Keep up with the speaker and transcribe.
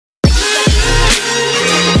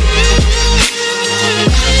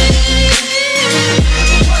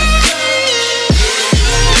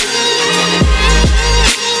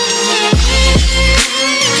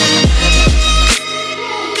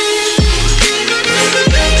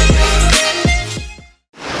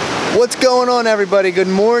What's going on, everybody? Good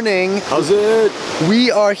morning. How's it? We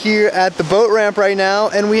are here at the boat ramp right now,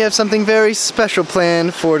 and we have something very special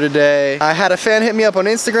planned for today. I had a fan hit me up on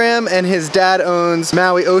Instagram, and his dad owns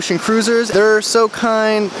Maui Ocean Cruisers. They're so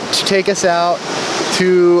kind to take us out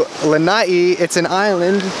to Lanai. It's an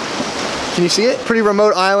island. Can you see it? Pretty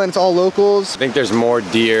remote island, it's all locals. I think there's more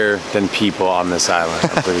deer than people on this island,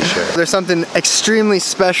 I'm pretty sure. There's something extremely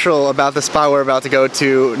special about the spot we're about to go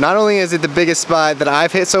to. Not only is it the biggest spot that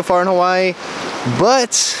I've hit so far in Hawaii,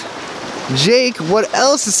 but Jake, what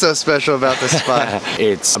else is so special about this spot?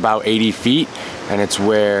 It's about 80 feet, and it's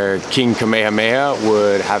where King Kamehameha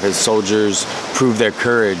would have his soldiers prove their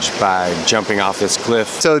courage by jumping off this cliff.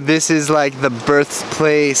 So this is like the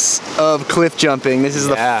birthplace of cliff jumping. This is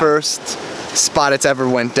the first spot it's ever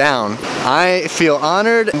went down. I feel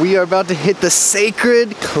honored. We are about to hit the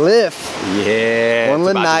sacred cliff. Yeah, on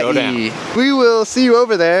Lanai. We will see you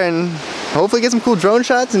over there and hopefully get some cool drone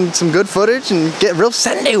shots and some good footage and get real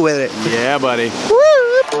Sunday with it. Yeah, buddy. Woo!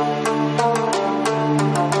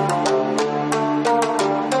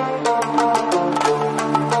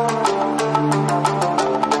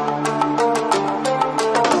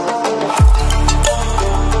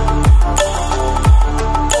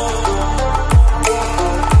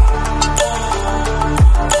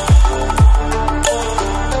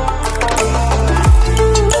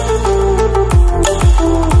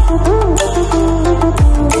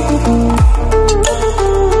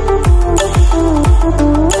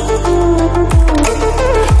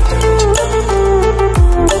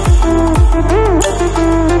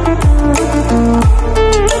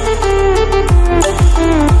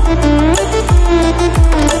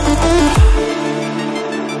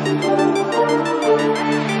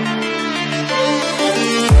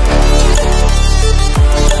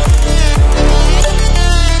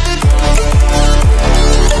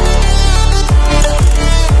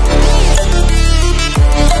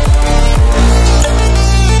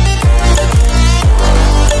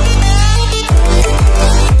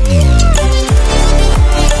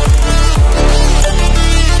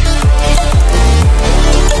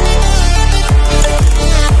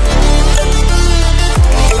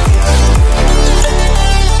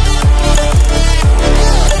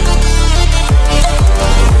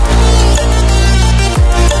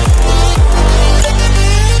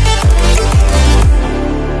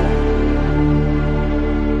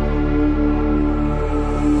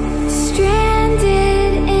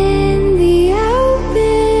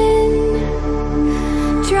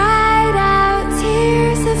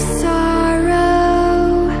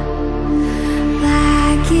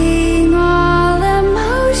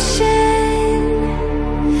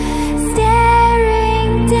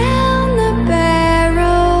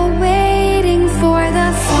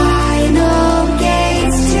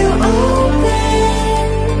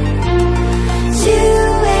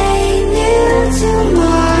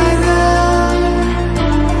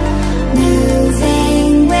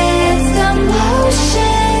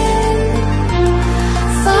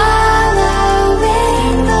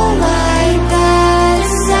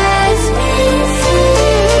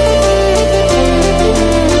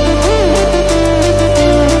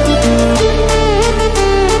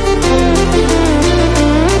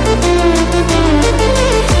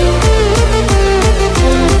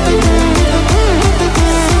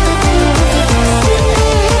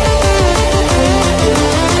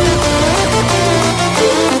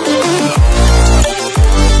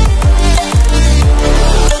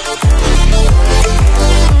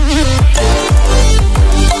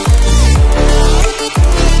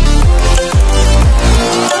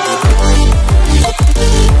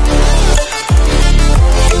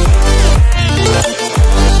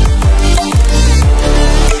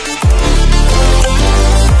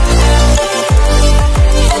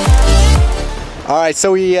 Alright,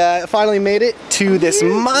 so we finally made it to this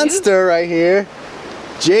monster right here.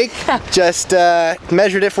 Jake just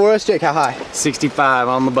measured it for us. Jake, how high? 65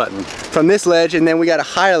 on the button. From this ledge, and then we got a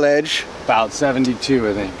higher ledge. About 72,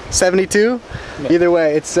 I think. 72? Yeah. Either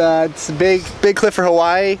way, it's a big cliff for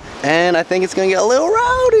Hawaii, and I think it's gonna get a little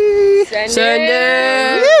rowdy.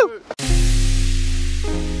 Sunday! Woo!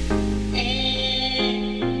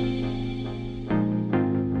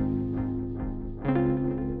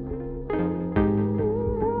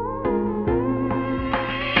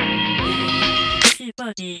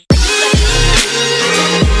 Buddy.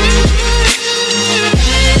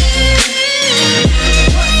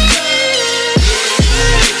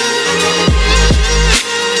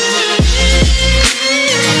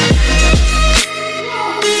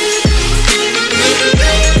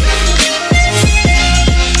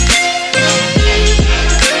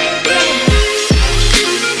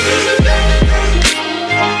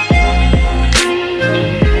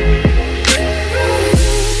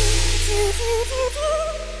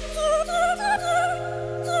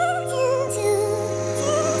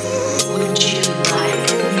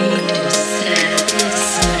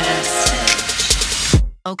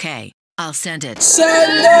 Okay, I'll send it.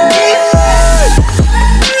 Send it!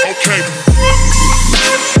 Okay.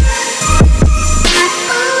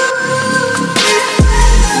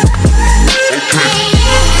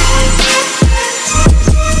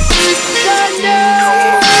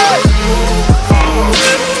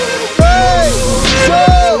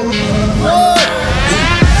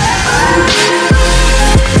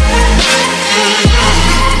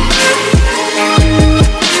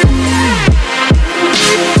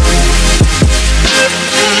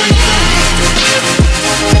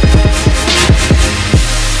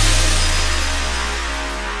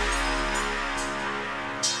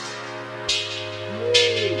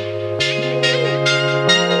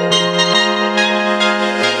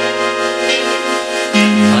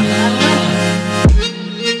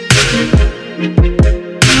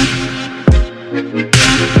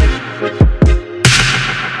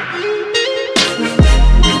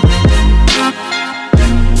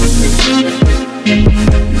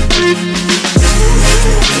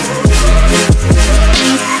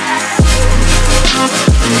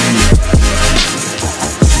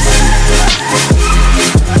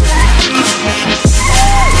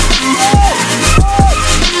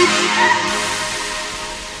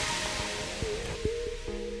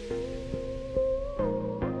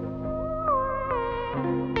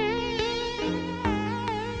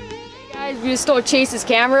 We just stole Chase's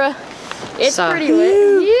camera. It's pretty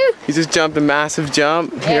lit. Yeah. He just jumped a massive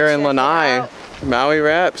jump here in Lanai. Maui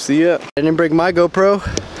rep, see ya. I didn't break my GoPro.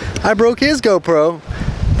 I broke his GoPro.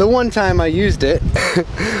 The one time I used it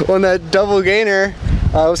on that double gainer,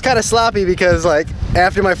 it was kind of sloppy because like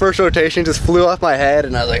after my first rotation just flew off my head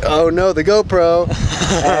and I was like, oh no, the GoPro.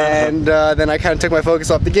 And then I kind of took my focus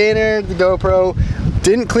off the gainer. The GoPro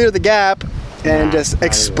didn't clear the gap and just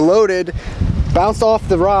exploded. Bounced off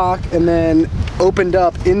the rock and then opened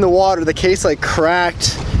up in the water. The case like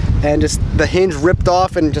cracked and just the hinge ripped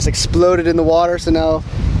off and just exploded in the water. So now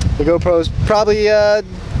the GoPro's probably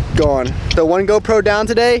gone. The one GoPro down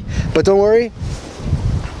today, but don't worry,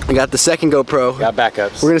 I got the second GoPro. Got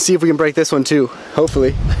backups. We're gonna see if we can break this one too,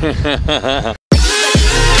 hopefully.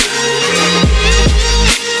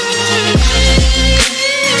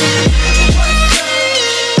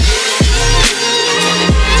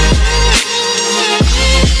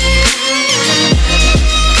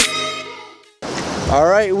 All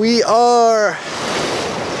right, we are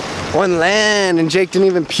on land and Jake didn't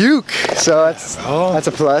even puke, so that's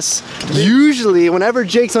a plus. Usually, whenever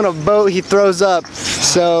Jake's on a boat, he throws up,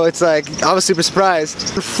 so it's like, I was super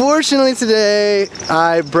surprised. Unfortunately today,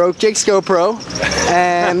 I broke Jake's GoPro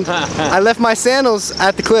and I left my sandals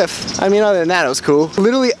at the cliff. I mean, other than that, it was cool.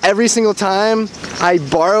 Literally every single time I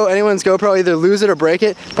borrow anyone's GoPro, I either lose it or break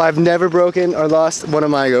it, but I've never broken or lost one of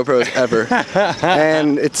my GoPros ever.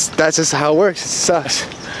 And that's just how it works. It sucks.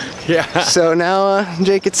 Yeah. So now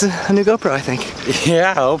Jake gets a new GoPro, I think.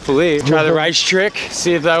 Yeah, hopefully. Try the rice trick,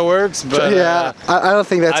 see if that works. But yeah, I don't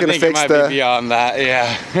think that's gonna fix it might the be beyond that.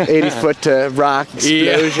 Yeah. 80-foot rock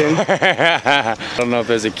explosion. Yeah. I don't know if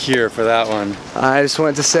there's a cure for that one. I just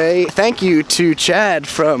wanted to say thank you to Chad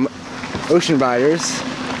from Ocean Riders.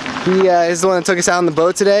 He is the one that took us out on the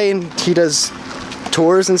boat today, and he does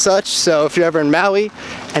tours and such. So if you're ever in Maui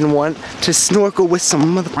and want to snorkel with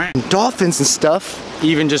some motherfucking dolphins and stuff,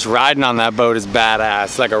 even just riding on that boat is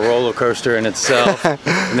badass, like a roller coaster in itself.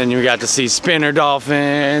 And then you got to see spinner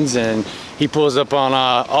dolphins, and he pulls up on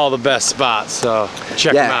all the best spots, so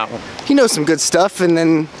check him out. He knows some good stuff. And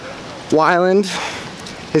then Wyland,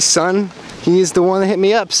 his son, he's the one that hit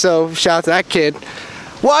me up, so shout out to that kid.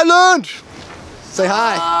 Wyland! Say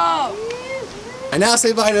hi. Oh. And now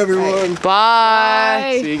say bye to everyone.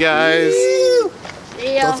 Bye. See you guys.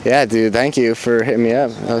 See ya. Yeah, dude, thank you for hitting me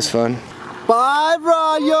up. That was fun. Bye,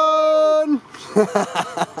 Ryan!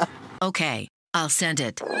 Okay, I'll send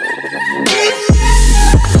it.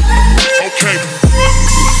 Okay.